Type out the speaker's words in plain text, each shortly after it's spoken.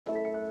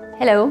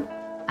Hello,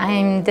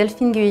 I'm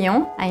Delphine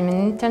Guyon. I'm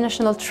an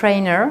international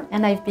trainer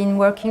and I've been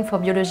working for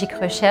Biologique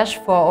Recherche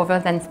for over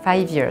than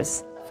 5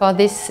 years. For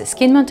this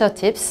Skin Mentor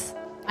tips,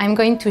 I'm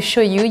going to show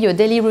you your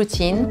daily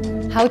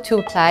routine, how to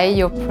apply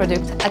your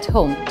product at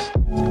home.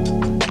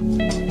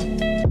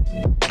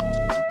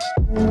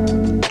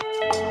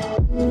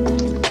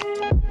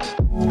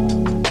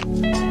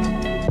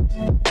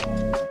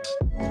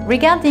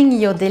 Regarding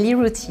your daily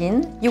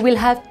routine, you will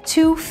have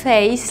two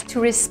phases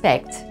to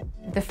respect.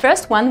 The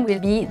first one will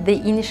be the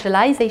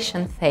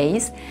initialization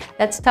phase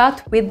that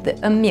starts with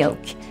a milk.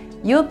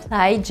 You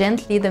apply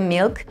gently the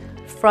milk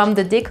from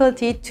the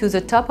décolleté to the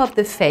top of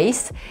the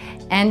face,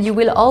 and you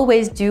will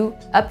always do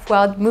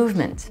upward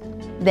movement.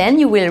 Then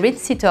you will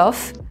rinse it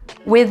off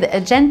with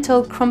a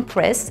gentle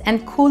compress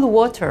and cool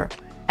water.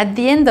 At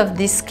the end of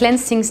this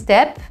cleansing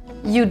step,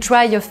 you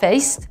dry your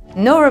face,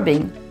 no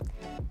rubbing.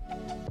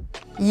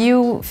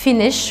 You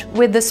finish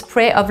with the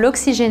spray of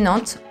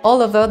l'oxygénante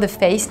all over the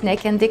face,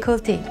 neck and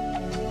décolleté.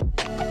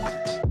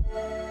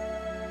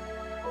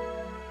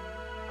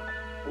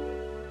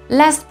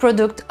 Last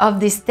product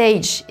of this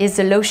stage is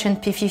the Lotion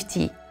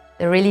P50,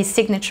 the really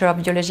signature of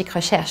Biologique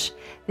Recherche.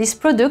 This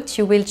product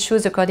you will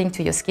choose according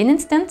to your skin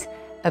instant,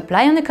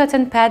 apply on a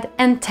cotton pad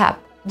and tap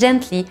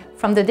gently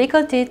from the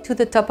décolleté to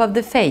the top of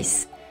the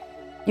face.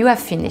 You have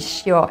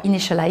finished your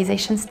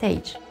initialization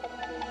stage.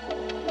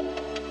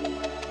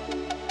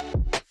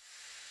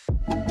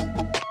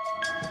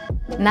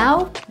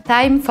 Now,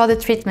 time for the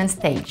treatment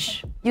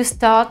stage. You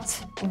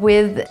start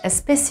with a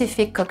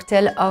specific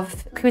cocktail of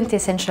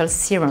quintessential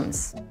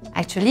serums.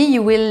 Actually,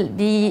 you will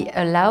be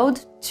allowed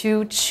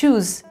to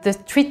choose the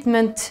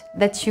treatment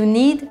that you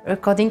need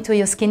according to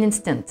your skin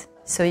instant.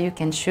 So you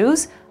can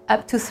choose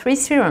up to 3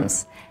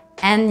 serums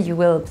and you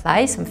will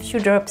apply some few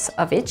drops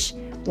of each,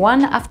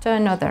 one after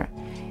another.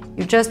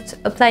 You just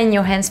apply in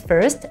your hands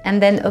first and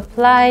then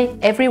apply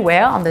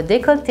everywhere on the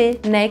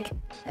décolleté, neck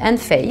and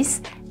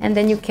face, and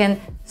then you can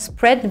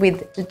spread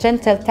with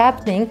gentle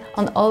tapping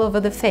on all over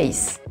the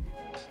face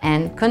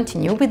and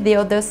continue with the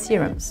other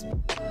serums.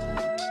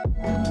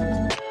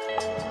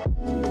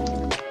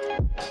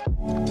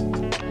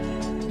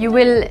 You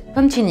will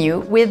continue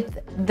with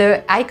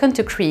the eye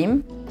contour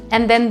cream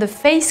and then the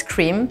face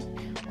cream.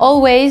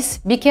 Always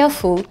be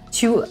careful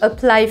to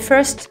apply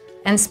first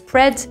and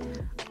spread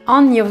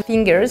on your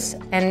fingers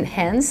and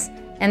hands,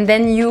 and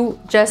then you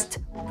just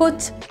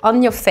put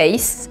on your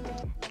face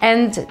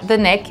and the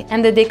neck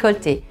and the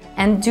décolleté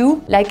and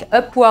do like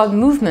upward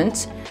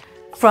movement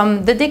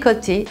from the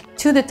décolleté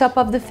to the top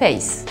of the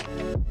face.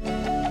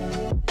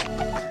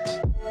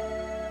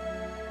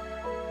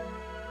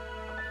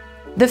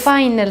 The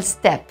final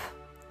step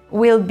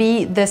will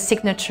be the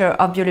signature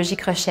of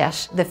Biologique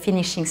Recherche, the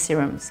finishing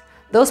serums.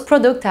 Those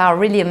products are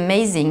really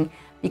amazing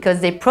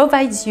because they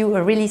provide you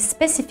a really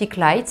specific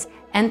light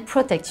and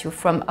protect you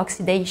from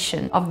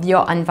oxidation of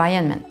your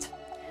environment.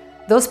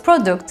 Those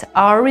products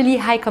are really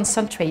high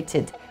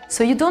concentrated,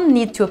 so you don't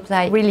need to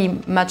apply really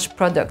much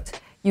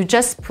product. You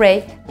just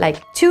spray like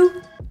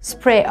 2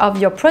 sprays of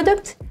your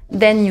product,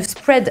 then you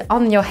spread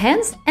on your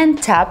hands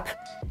and tap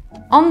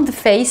on the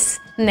face,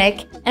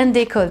 neck and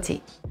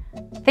décolleté.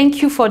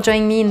 Thank you for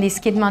joining me in these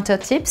Skin Mentor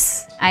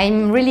tips.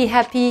 I'm really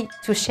happy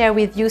to share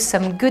with you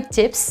some good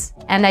tips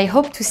and I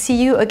hope to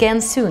see you again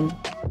soon.